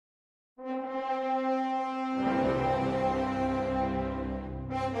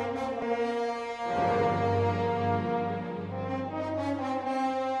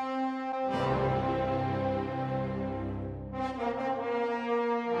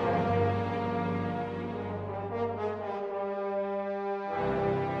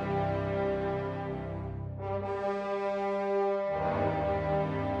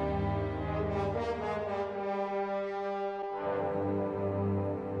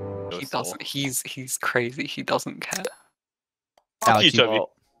He doesn't. He's crazy. He doesn't care. Fuck you, Toby.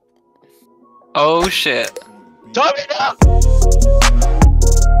 Oh shit. Toby, no!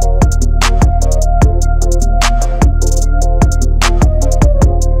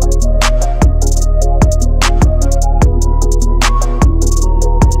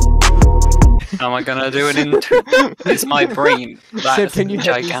 How am I gonna do it in two? It's my brain. Sib, can you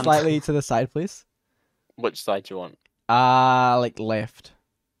hit me slightly to the side, please? Which side do you want? Like left.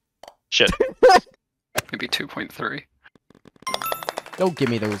 Shit. Maybe 2.3. Don't give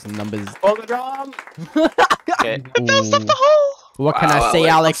me those numbers. On the drum! Okay. Stuff the hole! What can I say, wait,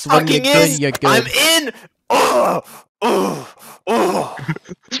 Alex? When you're good, you're good. I'm in! Oh!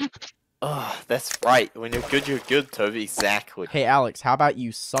 That's right. When you're good, Toby. Exactly. Hey, Alex, how about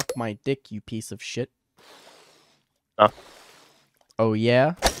you suck my dick, you piece of shit? Huh? Oh,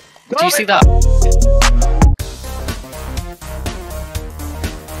 yeah? Do you see that?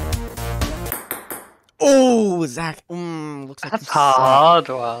 Oh, Zach. Looks like That's you suck. hard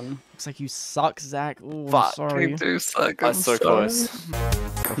one. Looks like you suck, Zach. Oh, I'm Fuck. sorry. You do suck. That's so I'm close.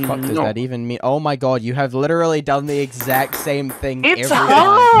 What the fuck does No. that even mean? Oh my god, you have literally done the exact same thing It's every time.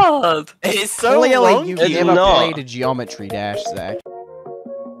 hard. It's so Clearly, long. you've It's never not. played a Geometry Dash, Zach.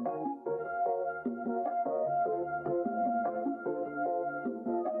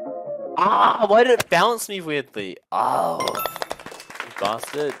 Ah, why did it bounce me weirdly? Oh, you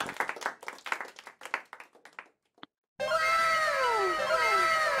bastard.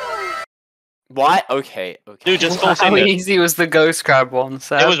 Why? Okay, okay. Dude, just How forcing it. easy was the ghost grab one,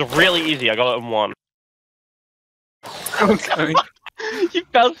 Seb? It was really easy. I got it in one. Okay. You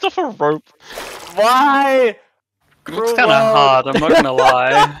bounced off a rope. Why? It looks kind of hard, I'm not gonna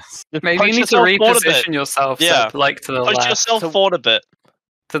lie. Just Maybe punch you need to yourself forward a bit. reposition yourself, Yeah. Seb, like to the Punch left. yourself forward a bit.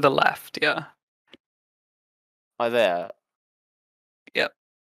 To the left, yeah. Oh, there.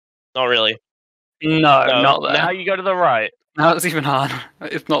 Not really. No, No, not there. Now you go to the right. Now it's even harder,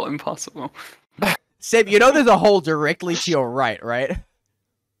 if not impossible. Seb, you know there's a hole directly to your right, right?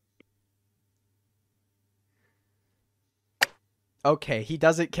 Okay, he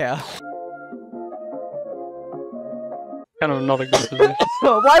doesn't care. Kind of not a good position.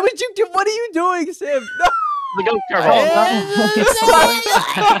 Why would you do? What are you doing, Seb? No. The ghost grab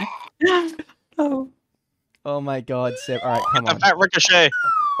hole. Oh. Oh my god, Seb. Alright, come on. That ricochet.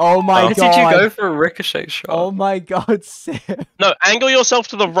 Oh my Why god. did you go for a ricochet shot? Oh my god, Seb. No, angle yourself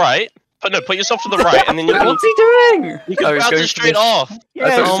to the right. Put yourself to the right, and then you can, What's he doing? you can Oh, he's bounce going it for straight the- off. Yeah,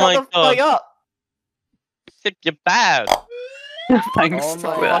 Oh shut my the fuck up. Sip, you're bad. Thanks. Oh my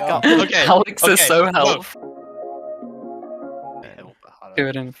Seb. god. Okay. Alex okay, is so look. helpful. Do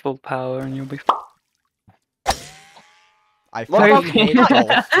it in full power and you'll be I What fucking the hate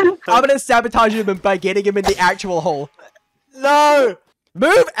golf. I'm gonna sabotage him by getting him in the actual hole. No!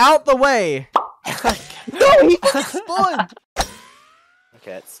 Move out the way! No, he fucking spawned!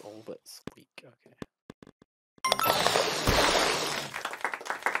 Okay, it's all but squeak. Okay.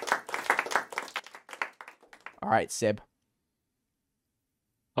 Alright, Seb.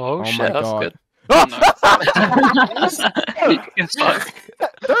 Oh, Oh shit, my that's god. good. Oh! It's fine.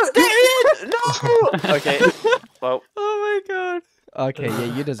 Don't get in! No! Okay, well, Oh my god. Okay,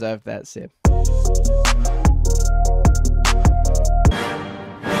 yeah, you deserve that, Seb.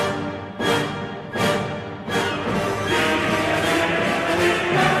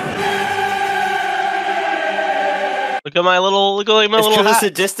 Look at my little, it's little because the hat.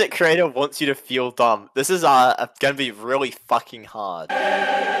 sadistic creator wants you to feel dumb. This is gonna be really fucking hard. How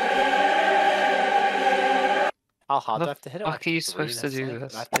hard do I have to hit it? fuck are you supposed to do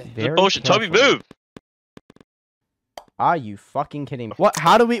this? Very Bullshit, Toby, carefully. move. Are you fucking kidding me? What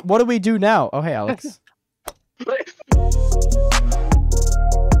do we do now? Oh hey Alex. Okay,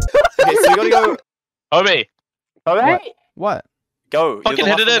 so you gotta go. Toby, Okay, What? go. You're Fucking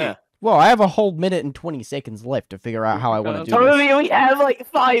the hit last it one in. there. Well, I have a whole minute and 20 seconds left to figure out how I want to do this. Toby, we have like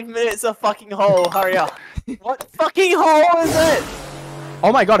 5 minutes of fucking hole. Hurry up. What fucking hole is it? Oh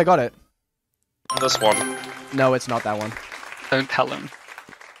my god, I got it. this one. No, it's not that one. Don't tell him.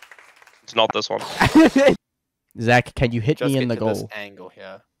 It's not this one. Zach, can you hit Just me in get the to this goal? angle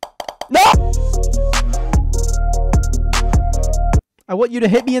here. No! I want you to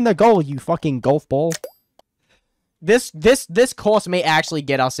hit me in the goal, you fucking golf ball. This course may actually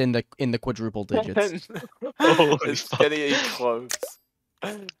get us in the quadruple digits. Holy It's fuck. getting close.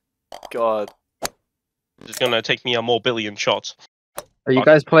 God. It's gonna take me a more billion shots. Are you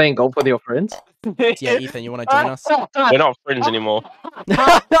guys playing golf with your friends? Yeah, Ethan, you want to join us? We're not friends anymore.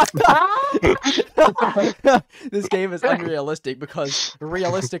 This game is unrealistic because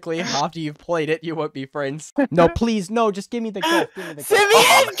realistically, after you've played it, you won't be friends. No, please, no, just give me the golf. Give me the golf. Send me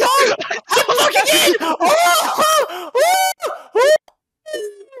in, go! I'm fucking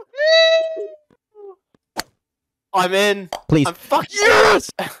in! I'm in. Please. I'm fucking Yes!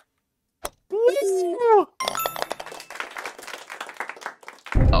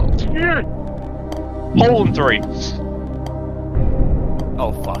 Hole in 3.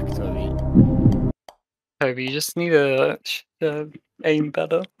 Oh fuck, Toby. Toby, you just need to aim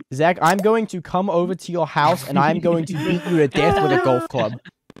better. Zach, I'm going to come over to your house and I'm going to beat you to death with a golf club.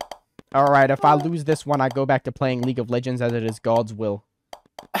 Alright, if I lose this one, I go back to playing League of Legends as it is God's will.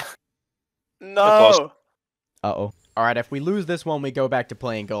 No. Uh-oh. Alright, if we lose this one, we go back to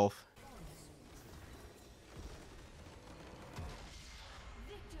playing golf.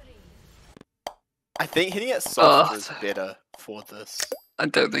 I think hitting it soft is better for this. I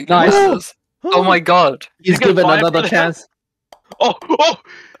don't think Nice. it is. Oh my god. He's got given 5 another for chance. Oh!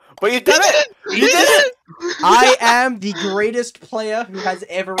 But you did it! You did it! I am the greatest player who has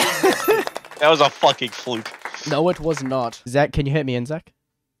ever existed. That was a fucking fluke. No, it was not. Zach, can you hit me in, Zach?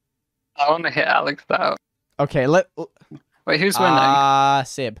 I want to hit Alex out. Okay, Wait, who's winning?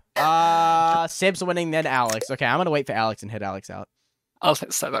 Sib. Sib's winning, then Alex. Okay, I'm gonna wait for Alex and hit Alex out. I'll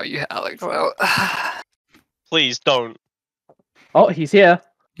hit Seb out, you hit Alex out. Please don't. Oh, he's here.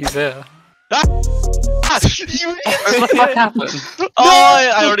 He's there. You What happened? Oh,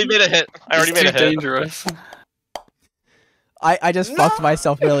 I already made a hit. I already It's made a too hit. dangerous. I just fucked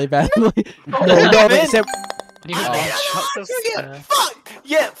myself really badly. No, man. Sib. You Oh, shot this, yeah, fuck!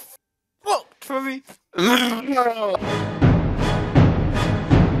 Yeah! Fuck, Toby!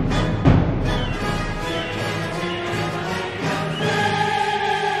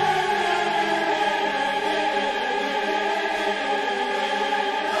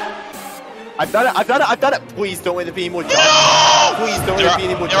 I've done it! Please don't let there be any more jumps. No! Please don't There let there be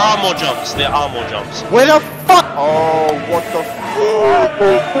any more are jumps. more jumps. There are more jumps. Where the fuck? Oh, what the fuck?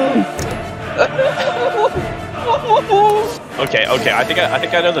 Okay. I think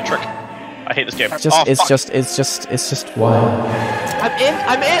I know the trick. I hate this game. It's just what? I'm in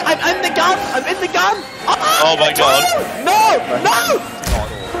the gun! I'm in the gun! Oh my god. No!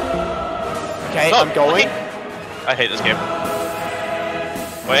 Okay, No, I'm going. I hate this game.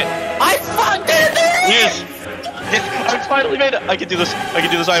 Wait. I fucking did it! Yes! Yes! I finally made it! I can do this. I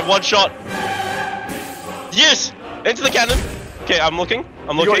have one shot. Yes! Into the cannon. Okay, I'm looking.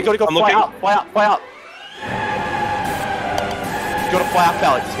 You gotta go I'm fly looking. up, fly up, fly up. You gotta fly up,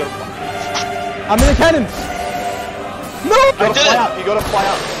 Alex. You gotta fly. I'm in the cannon. No! You gotta did fly it. up. You gotta fly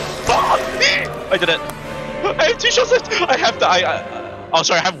up. Fuck! I did it. I have 2 shots left. I have to. Oh,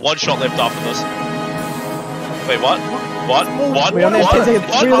 sorry. I have 1 shot left after this. Wait, what? What? We only have 10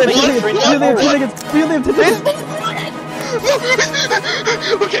 seconds. We only have 10 seconds. We only have 10 seconds. We only have 10 seconds.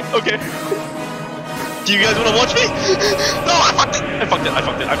 Okay. Do you guys want to watch me? No, I fucked it.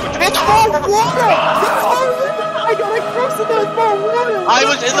 It's more water! I gotta cross it, there's more water! I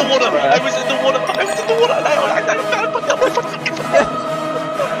was in the water. I fucked up.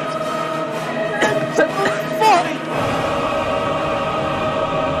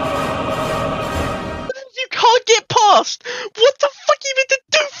 You can't get past. What the fuck are you meant to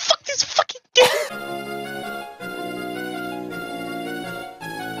do? Fuck this fucking game.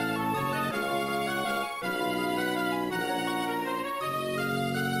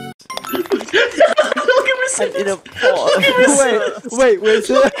 I'm in a pod. Wait, What?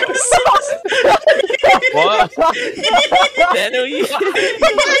 Daniel, you... You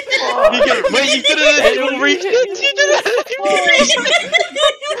did it at Animal Reasons? You did it!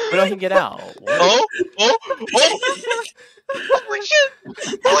 But I can get out. Oh! Holy shit!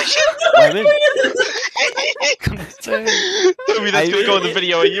 I'm in. Toby, that's gonna go in the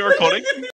video. Are you recording?